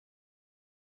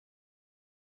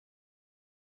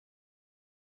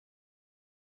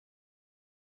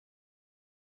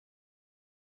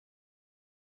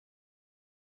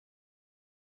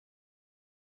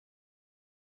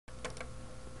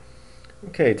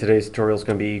Okay, today's tutorial is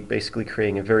going to be basically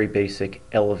creating a very basic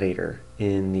elevator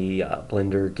in the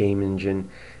Blender game engine.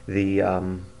 The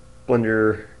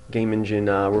Blender game engine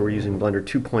where we're using Blender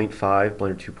 2.5,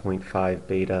 Blender 2.5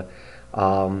 beta,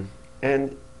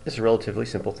 and it's a relatively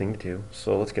simple thing to do.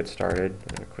 So let's get started.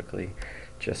 I'm going to quickly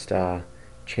just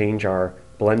change our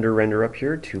Blender render up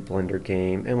here to Blender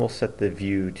game, and we'll set the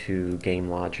view to game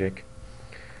logic.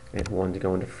 And one to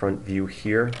go into front view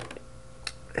here,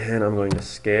 and I'm going to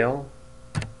scale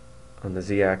on the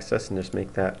z-axis and just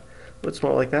make that a little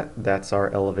smaller like that. That's our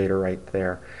elevator right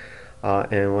there.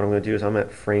 And what I'm going to do is I'm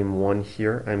at frame 1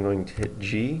 here. I'm going to hit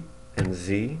G and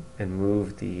Z and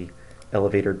move the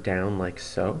elevator down like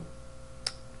so.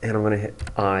 And I'm going to hit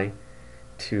I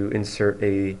to insert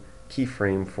a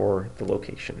keyframe for the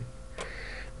location.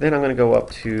 Then I'm going to go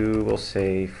up to, we'll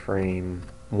say, frame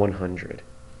 100.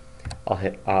 I'll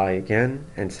hit I again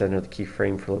and set another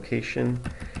keyframe for location,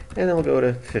 and then we'll go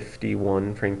to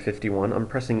 51, frame 51. I'm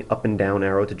pressing up and down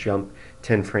arrow to jump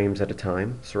 10 frames at a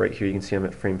time. So right here you can see I'm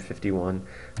at frame 51.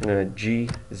 I'm going to G,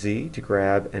 Z to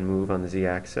grab and move on the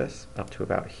Z-axis up to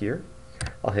about here.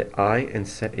 I'll hit I and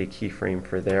set a keyframe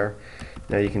for there.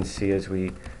 Now you can see as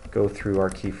we go through our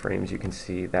keyframes, you can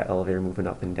see that elevator moving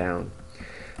up and down.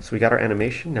 So we got our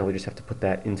animation. Now we just have to put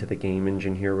that into the game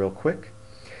engine here real quick.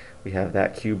 We have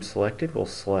that cube selected. We'll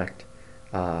select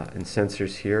in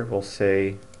sensors here. We'll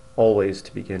say always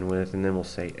to begin with, and then we'll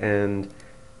say end,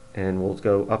 and we'll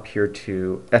go up here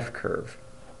to F curve.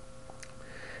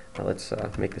 Now let's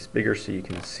make this bigger so you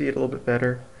can see it a little bit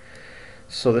better.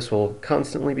 So this will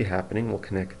constantly be happening. We'll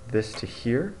connect this to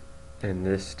here and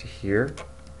this to here.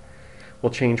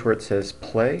 We'll change where it says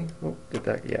play. Oh, did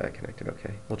that? Yeah, that connected.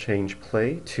 Okay. We'll change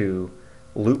play to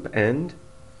loop end.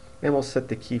 And we'll set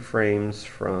the keyframes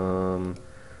from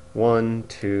 1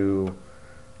 to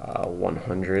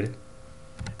 100.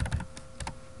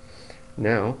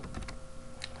 Now,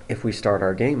 if we start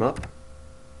our game up,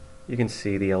 you can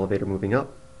see the elevator moving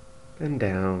up and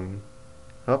down,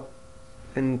 up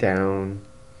and down.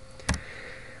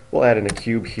 We'll add in a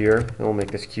cube here, and we'll make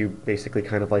this cube basically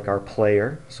kind of like our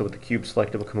player. So with the cube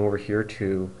selected, we'll come over here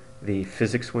to the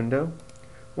physics window.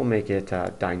 We'll make it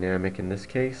dynamic in this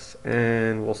case,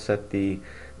 and we'll set the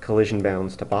collision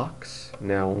bounds to box.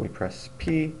 Now when we press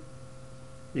P,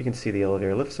 you can see the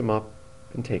elevator lifts them up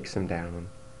and takes them down.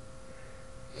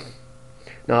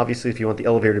 Now obviously if you want the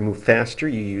elevator to move faster,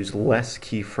 you use less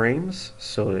keyframes,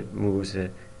 so it moves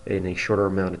in a shorter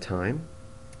amount of time.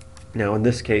 Now in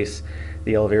this case,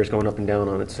 the elevator is going up and down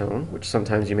on its own, which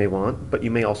sometimes you may want, but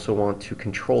you may also want to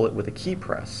control it with a key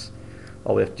press.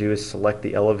 All we have to do is select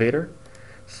the elevator,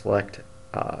 select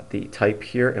the type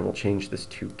here, and we'll change this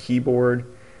to keyboard,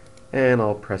 and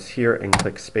I'll press here and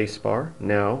click spacebar.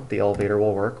 Now the elevator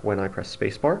will work when I press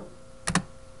spacebar,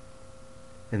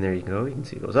 and there you go. You can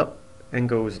see it goes up and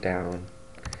goes down.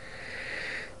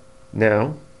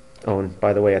 Now, oh, and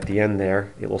by the way, at the end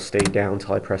there it will stay down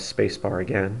until I press spacebar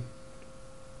again.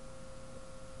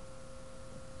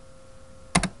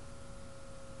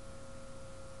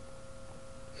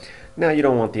 Now you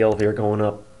don't want the elevator going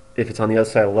up if it's on the other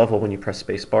side of the level when you press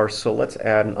spacebar, so let's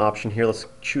add an option here. Let's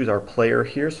choose our player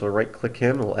here, so right click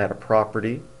him, we'll add a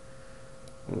property,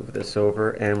 move this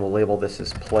over, and we'll label this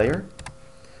as player.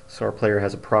 So our player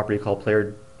has a property called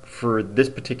player. For this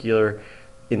particular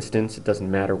instance, it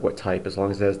doesn't matter what type as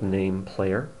long as it has the name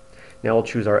player. Now we'll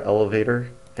choose our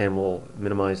elevator, and we'll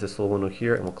minimize this little window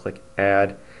here, and we'll click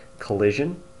add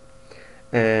collision,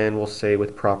 and we'll say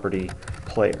with property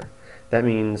player. That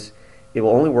means it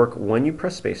will only work when you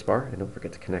press spacebar, and don't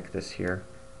forget to connect this here,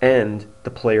 and the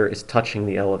player is touching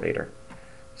the elevator.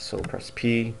 So press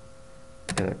P,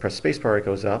 and I press spacebar, it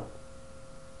goes up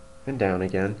and down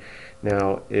again.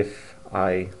 Now if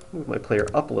I move my player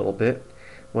up a little bit,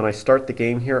 when I start the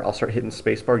game here, I'll start hitting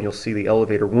spacebar, and you'll see the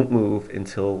elevator won't move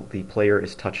until the player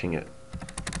is touching it.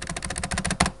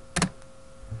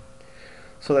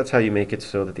 So that's how you make it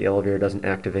so that the elevator doesn't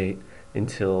activate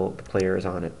until the player is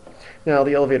on it. Now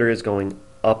the elevator is going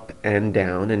up and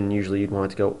down, and usually you'd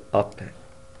want it to go up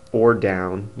or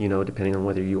down, you know, depending on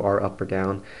whether you are up or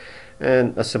down.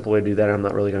 And a simple way to do that, I'm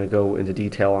not really going to go into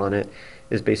detail on it,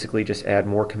 is basically just add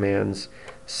more commands,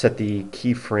 set the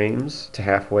keyframes to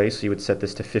halfway, so you would set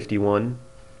this to 51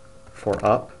 for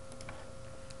up.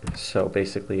 So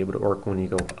basically it would work when you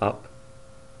go up.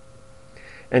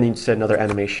 And you'd set another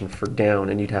animation for down,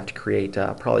 and you'd have to create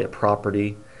probably a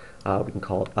property. We can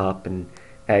call it up and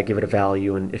give it a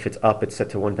value, and if it's up it's set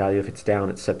to one value, if it's down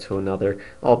it's set to another.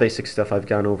 All basic stuff I've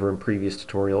gone over in previous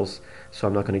tutorials, so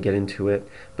I'm not going to get into it,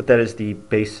 but that is the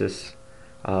basis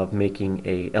of making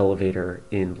a elevator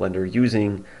in Blender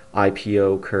using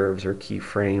IPO curves or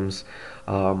keyframes.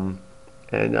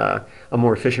 And a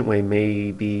more efficient way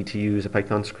may be to use a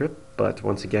Python script, but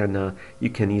once again, you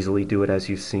can easily do it as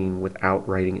you've seen without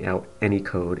writing out any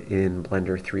code in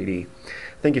Blender 3D.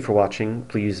 Thank you for watching.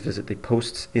 Please visit the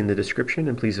posts in the description,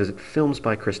 and please visit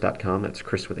filmsbychris.com. That's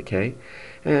Chris with a K.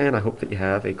 And I hope that you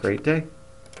have a great day.